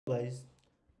Guys,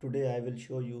 today I will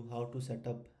show you how to set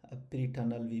up a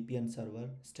Pritunl VPN server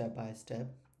step by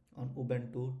step on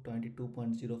Ubuntu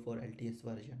 22.04 LTS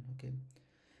version. Okay,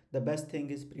 the best thing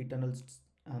is Pritunl.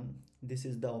 This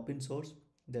is the open source.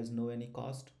 There's no any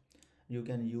cost. You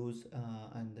can use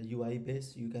and the UI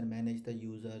base. You can manage the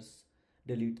users,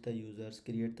 delete the users,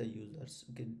 create the users,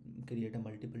 create a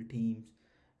multiple teams,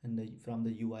 and from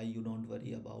the UI you don't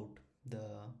worry about the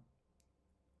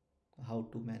how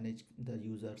to manage the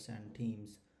users and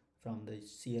teams from the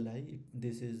CLI.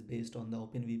 This is based on the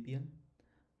OpenVPN.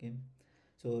 Okay,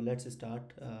 so let's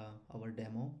start our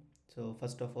demo. So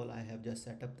first of all, I have just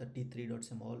set up the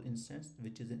t3.small instance,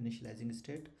 which is initializing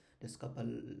state. Just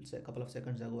couple of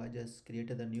seconds ago I just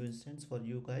created the new instance for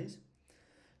you guys.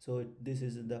 So this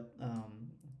is the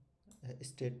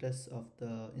status of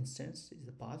the instance is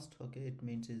the past. Okay, it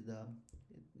means is the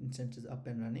instance is up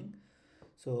and running.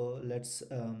 So let's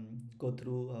go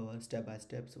through our step by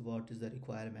steps, what is the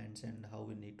requirements and how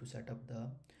we need to set up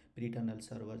the Pritunl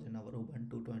servers in our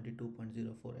Ubuntu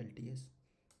 22.04 LTS.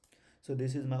 So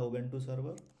this is my Ubuntu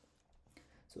server.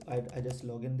 So I just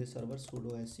log in this server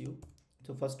sudo su.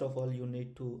 So first of all, you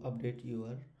need to update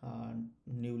your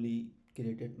newly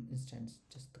created instance.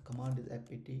 Just the command is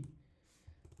apt.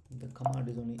 The command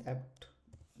is only apt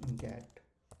get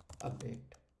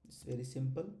update. It's very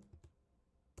simple.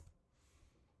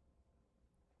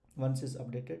 Once it's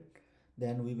updated,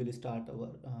 then we will start our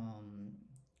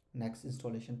next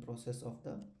installation process of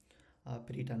the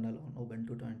Pritunl on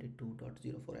Ubuntu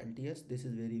 22.04 LTS. This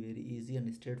is very easy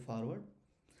and straightforward.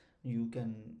 You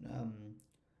can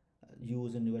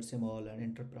use in your small and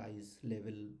enterprise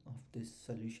level of this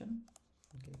solution.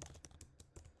 Okay,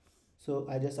 so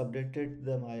I just updated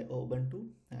my Ubuntu,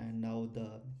 and now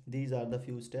these are the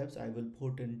few steps I will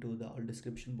put into the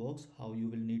description box how you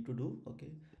will need to do.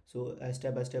 Okay, so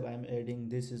step by step I am adding,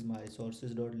 this is my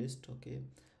sources.list. Okay,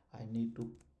 I need to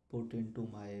put into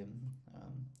my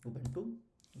Ubuntu.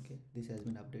 Okay, this has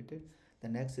been updated. The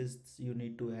next is you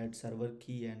need to add server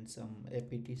key and some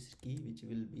apt key, which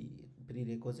will be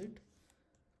prerequisite.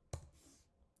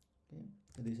 Okay,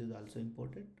 so this is also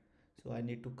important. So I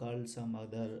need to call some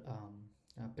other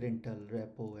Pritunl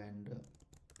repo and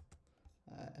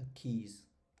keys.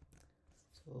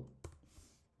 So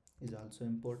is also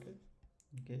important.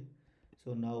 Okay,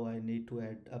 so now I need to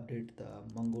update the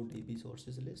MongoDB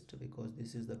sources list, because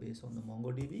this is the base on the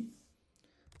MongoDB.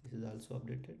 This is also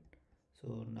updated.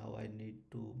 So now I need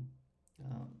to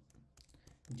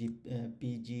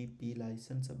PGP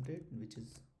license update, which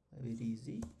is very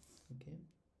easy. Okay,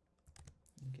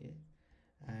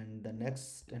 and the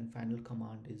next and final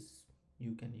command is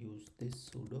you can use this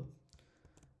sudo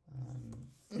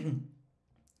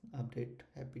update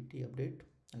apt update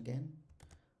again.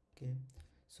 Okay,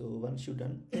 so once you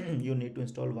done you need to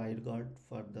install WireGuard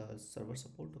for the server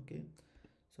support. Okay,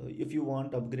 so if you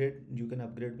want upgrade, you can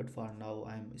upgrade, but for now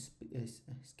I'm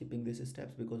skipping these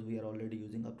steps because we are already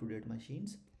using up-to-date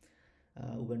machines,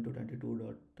 Ubuntu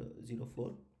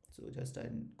 22.04. so just I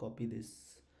copy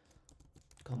this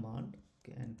command,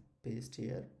 okay, and paste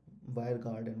here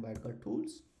WireGuard and WireGuard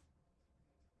tools.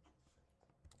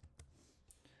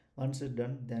 Once it's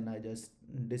done, then I just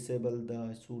disable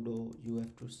the sudo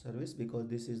uf2 service, because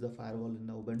this is the firewall in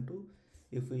the Ubuntu.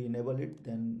 If we enable it,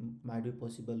 then might be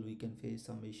possible we can face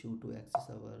some issue to access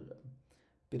our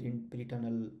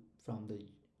Pritunl from the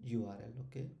URL.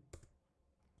 Okay,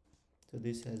 so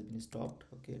this has been stopped.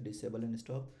 Okay, disable and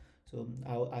stop. So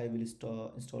I will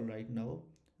install right now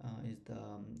is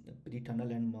the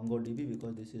Pritunl and MongoDB,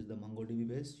 because this is the MongoDB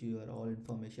base. Your all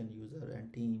information, user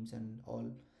and teams and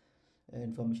all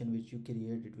information which you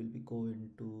create, it will be go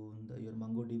into your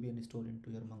MongoDB and store into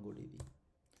your MongoDB.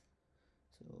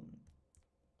 So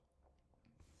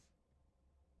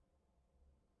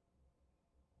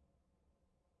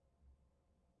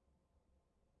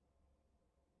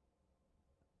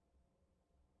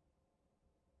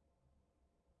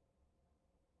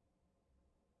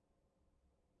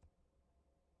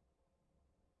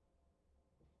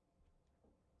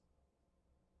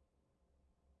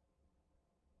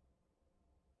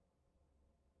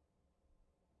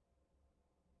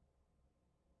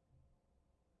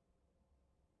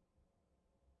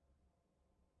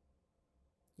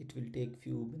it will take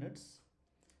few minutes,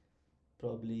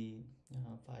 probably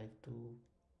 5 to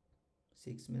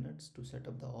 6 minutes to set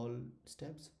up the all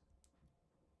steps.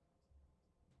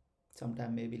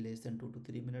 Sometime maybe less than 2 to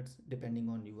 3 minutes, depending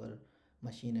on your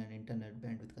machine and internet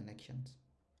bandwidth connections.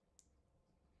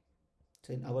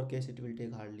 So in our case, it will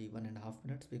take hardly 1.5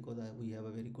 minutes, because we have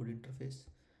a very good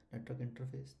network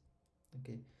interface.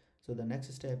 Okay, so the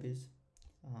next step is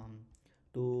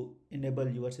to enable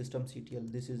your system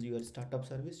CTL. This is your startup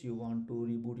service. You want to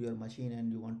reboot your machine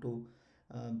and you want to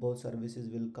both services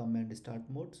will come and start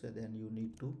mode. So then you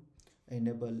need to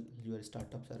enable your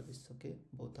startup service. Okay,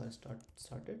 both are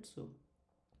started. So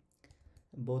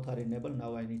both are enabled.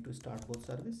 Now I need to start both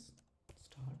service.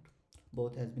 Start.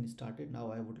 Both has been started.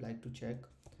 Now I would like to check,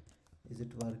 is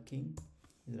it working,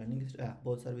 is running.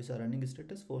 Both services are running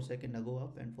status. 4 seconds ago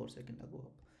up and 4 seconds ago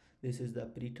up. This is the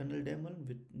Pritunl daemon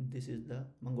with, this is the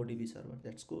MongoDB server.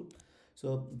 That's cool.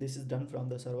 So this is done from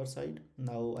the server side.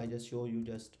 Now I just show you,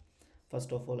 just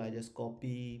first of all I just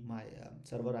copy my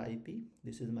server IP.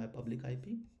 This is my public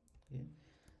IP. Okay,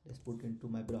 let's put into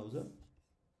my browser.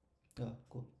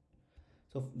 Cool.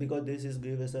 So because this is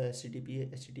give us a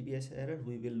HTTPS error,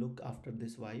 we will look after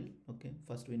this while. Okay,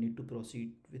 first we need to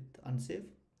proceed with unsave.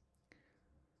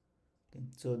 Okay,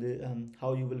 so the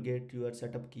how you will get your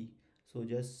setup key. So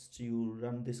just you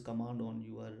run this command on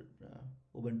your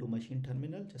Ubuntu machine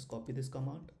terminal. Just copy this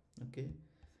command, okay,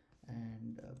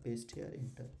 and paste here,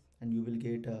 enter, and you will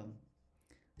get a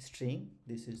string.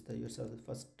 This is the your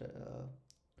first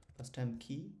time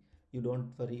key. You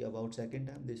don't worry about second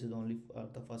time. This is only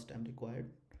the first time required,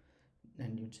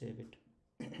 and you save it.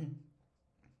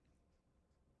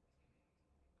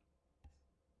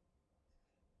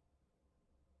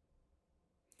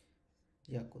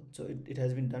 Yeah, cool. So it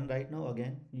has been done right now.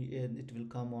 Again, it will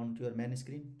come on to your main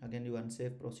screen. Again, you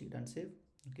unsave, proceed, unsave.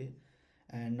 Okay,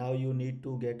 and now you need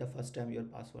to get a first time your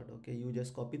password. Okay, you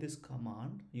just copy this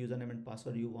command, username and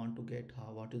password. You want to get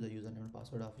what is the username and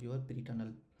password of your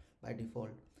Pritunl by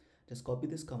default. Just copy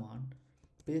this command,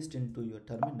 paste into your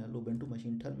terminal, Ubuntu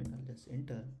machine terminal. Just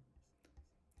enter.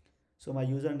 So my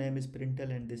username is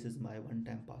Pritunl and this is my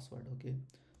one-time password. Okay,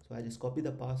 so I just copy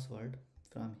the password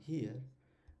from here,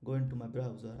 go into my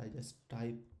browser. I just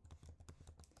type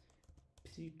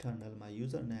Pritunl, my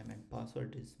username, and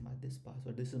password is this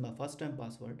password. This is my first time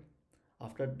password.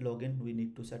 After login, we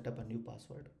need to set up a new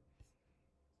password.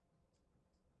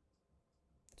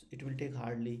 So it will take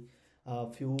hardly a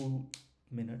few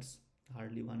minutes,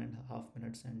 hardly 1.5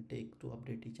 minutes, and take to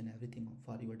update each and everything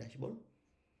for your dashboard.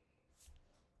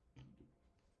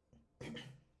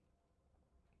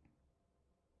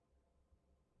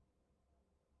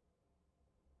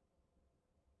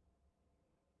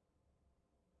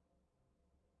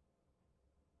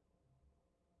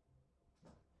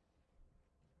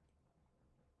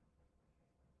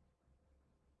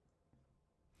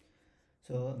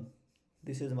 So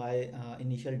this is my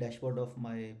initial dashboard of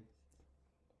my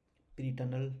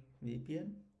Pritunl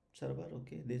VPN server.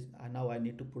 Okay, this now I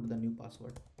need to put the new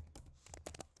password.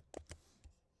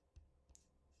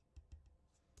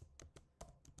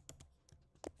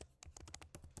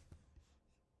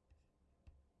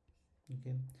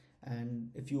 Okay,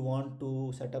 and if you want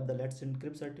to set up the Let's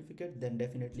Encrypt certificate, then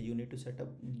definitely you need to set up,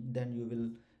 then you will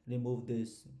remove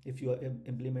this. If you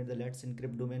implement the Let's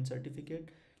Encrypt domain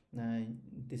certificate,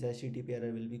 this HTTP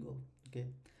error will be go. Okay,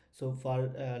 so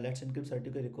for Let's Encrypt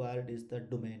certificate required is the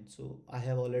domain. So I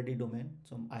have already domain,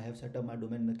 so I have set up my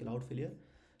domain in the Cloudflare.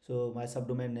 So my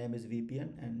subdomain name is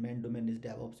VPN and main domain is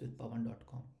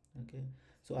devopswithpawan.com. Okay,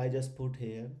 so I just put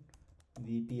here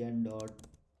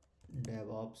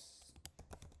vpn.devops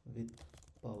with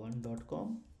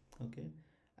pawan.com. Okay,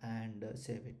 and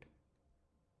save it.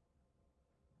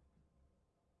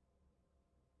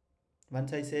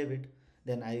 Once I save it,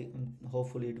 then I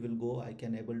hopefully it will go. I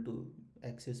can able to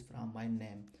access from my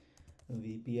name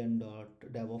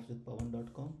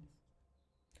vpn.devopswithpawan.com.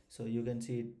 So you can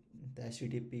see the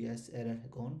HTTPS error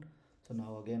gone. So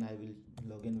now again I will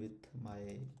log in with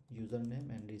my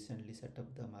username and recently set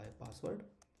up my password.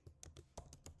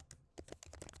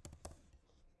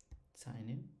 Sign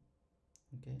in.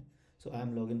 Okay, so I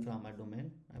am logging from my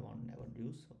domain. I want never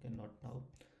use. Okay, not now.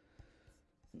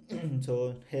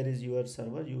 So here is your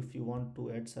server. If you want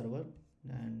to add server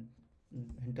and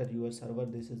enter your server,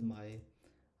 this is my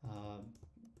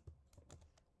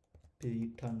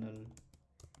Pritunl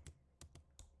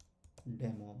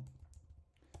demo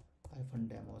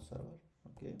server.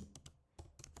 Okay,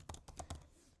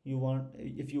 you want,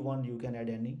 if you want, you can add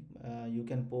any you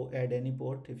can add any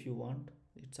port if you want.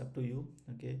 It's up to you.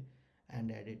 Okay,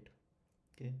 and add it.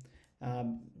 Okay,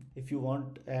 if you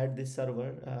want add this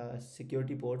server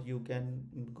security port, you can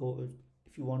go.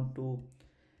 If you want to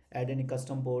add any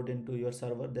custom port into your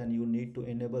server, then you need to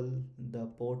enable the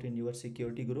port in your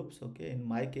security groups. Okay, in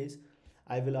my case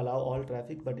I will allow all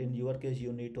traffic, but in your case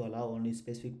you need to allow only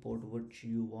specific port which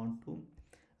you want to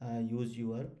use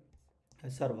your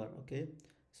server. Okay,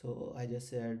 so I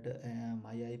just add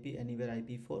my IP anywhere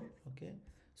IP4. Okay,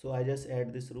 so I just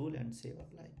add this rule and save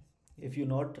apply. If you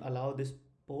not allow this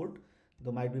port,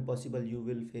 though might be possible you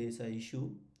will face a issue,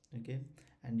 okay,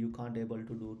 and you can't able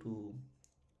to do to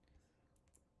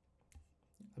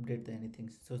update the anything.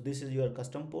 So this is your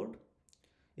custom port.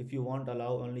 If you want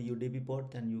allow only UDP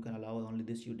port, then you can allow only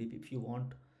this UDP. If you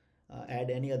want add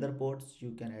any other ports,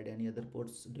 you can add any other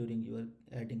ports during your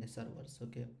adding a servers,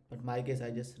 okay, but my case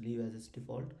I just leave as its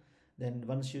default. Then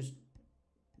once you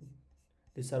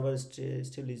the server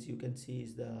still is, you can see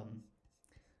is the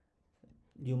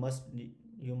you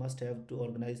must have to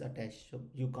organize attach, so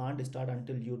you can't start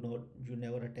until you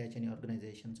never attach any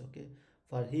organizations, okay.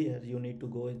 For here you need to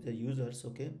go with the users,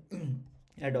 okay.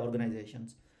 Add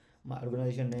organizations. My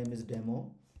organization name is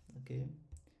demo, okay.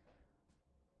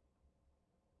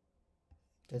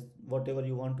 Just whatever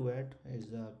you want to add is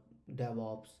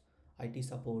DevOps, IT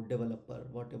support, developer,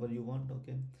 whatever you want,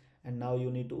 okay. And now you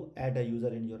need to add a user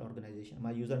in your organization.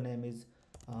 My username is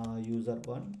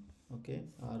user1, okay,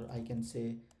 or I can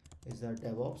say is a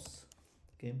DevOps,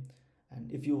 okay.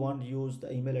 And if you want use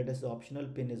the email address is optional,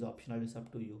 pin is optional, it's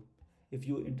up to you. If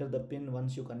you enter the pin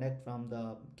once you connect from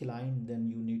the client, then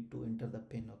you need to enter the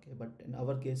pin, okay. But in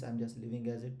our case I'm just leaving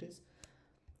as it is,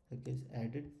 okay.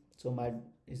 Added. So my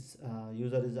is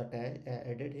user is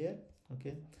added here,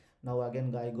 okay. Now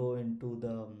again I go into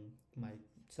the my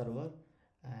server,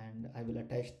 and I will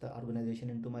attach the organization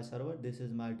into my server. This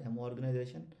is my demo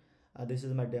organization, this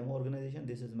is my demo organization,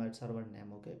 this is my server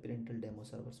name, okay, Pritunl demo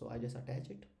server. So I just attach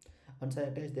it. Once I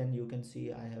attach, then you can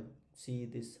see I have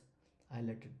this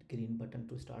highlighted green button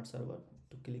to start server.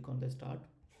 To click on the start,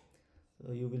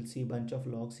 so you will see bunch of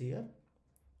logs here.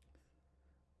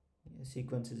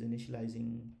 Sequence is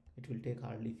initializing, it will take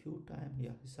hardly few time.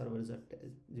 Yeah, server is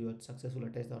you have successfully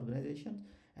attached the organization,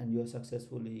 and you have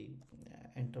successfully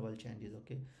interval changes,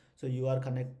 okay. So you are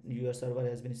your server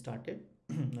has been started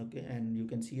okay, and you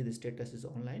can see the status is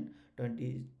online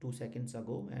 22 seconds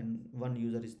ago, and one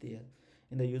user is there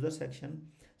in the user section.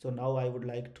 So now I would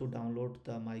like to download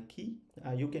my key.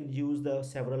 You can use the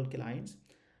several clients,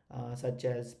 such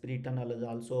as Pritunl is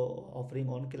also offering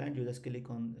on client. You just click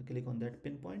on that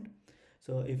pinpoint.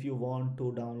 So if you want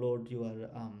to download your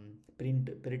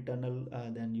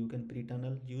Pritunl, then you can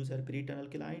use a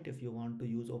Pritunl client. If you want to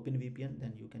use OpenVPN,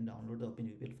 then you can download the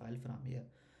OpenVPN file from here,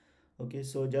 okay.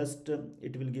 So just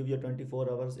it will give you 24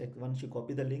 hours. Once you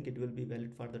copy the link, it will be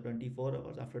valid for the 24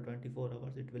 hours. After 24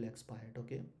 hours it will expire,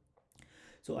 okay.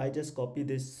 So I just copy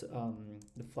this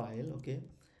the file, okay,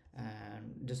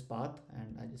 and just path,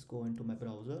 and I just go into my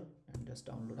browser and just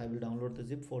download. I will download the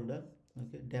zip folder,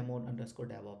 okay,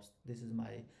 demo_DevOps. This is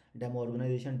my demo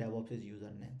organization, DevOps is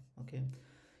username, okay.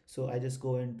 So I just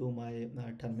go into my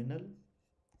terminal.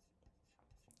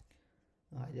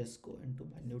 I just go into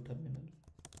my new terminal,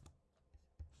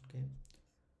 okay.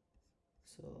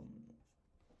 So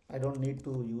I don't need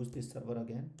to use this server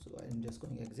again, so I'm just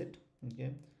going exit,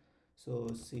 okay. So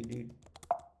cd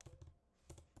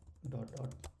dot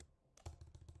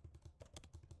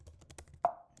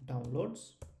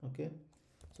downloads, okay.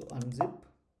 So unzip,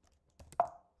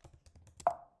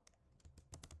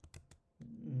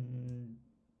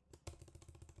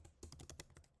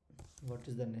 what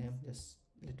is the name, just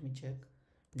let me check.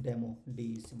 Demo,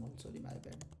 D is small, sorry, my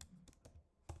bad.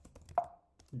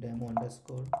 Demo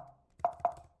underscore,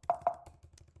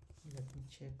 let me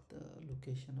check the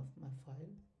location of my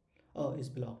file. Oh, it's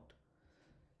blocked.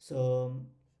 So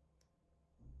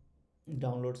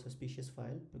download suspicious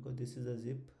file, because this is a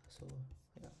zip. So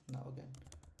yeah, now again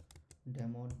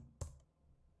demo,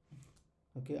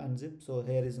 okay, unzip. So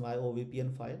here is my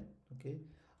OVPN file, okay.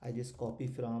 I just copy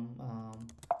from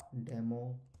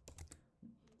demo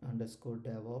underscore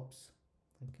DevOps,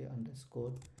 okay,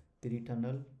 underscore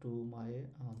Pritunl to my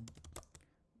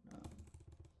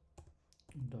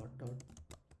dot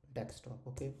desktop,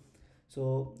 okay.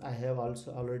 So I have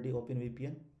also already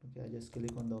OpenVPN, okay. I just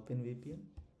click on the OpenVPN.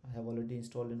 I have already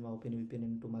installed in my OpenVPN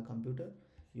into my computer.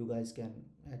 You guys can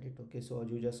add it, okay. So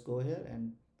you just go here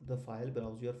and the file,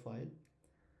 browse your file.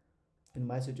 In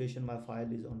my situation, my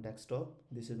file is on desktop.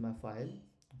 This is my file,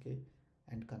 okay,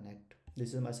 and connect.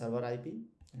 This is my server IP,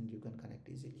 and you can connect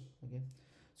easily, okay.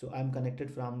 So I'm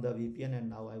connected from the VPN, and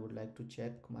now I would like to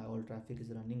check my all traffic is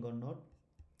running or not.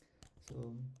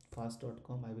 So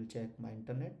fast.com, I will check my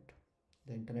internet.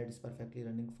 The internet is perfectly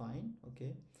running fine,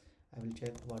 okay. I will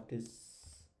check what is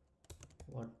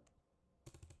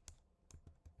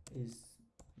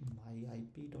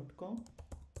myip.com,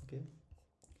 okay.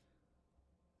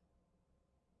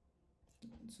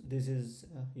 So this is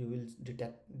you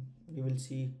will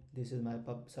see this is my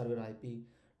pub server IP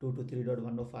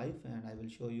 223.105, and I will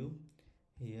show you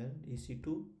here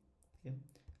EC2, okay,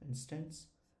 instance,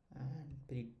 and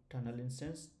Pritunl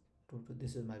instance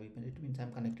this is my VPN. It means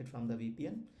I'm connected from the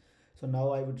VPN. So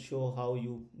now I would show how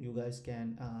you guys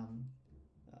can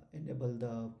enable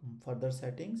the further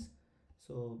settings.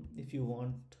 So if you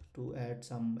want to add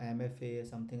some MFA,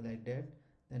 something like that,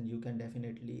 then you can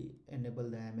definitely enable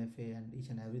the MFA and each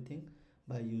and everything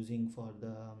by using for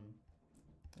the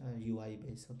UI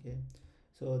base. Okay,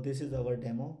 so this is our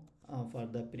demo for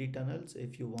the pre-tunnels.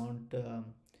 If you want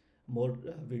more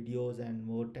videos and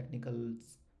more technical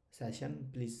session,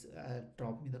 please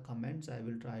drop me the comments. I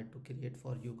will try to create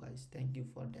for you guys. Thank you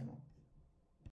for demo.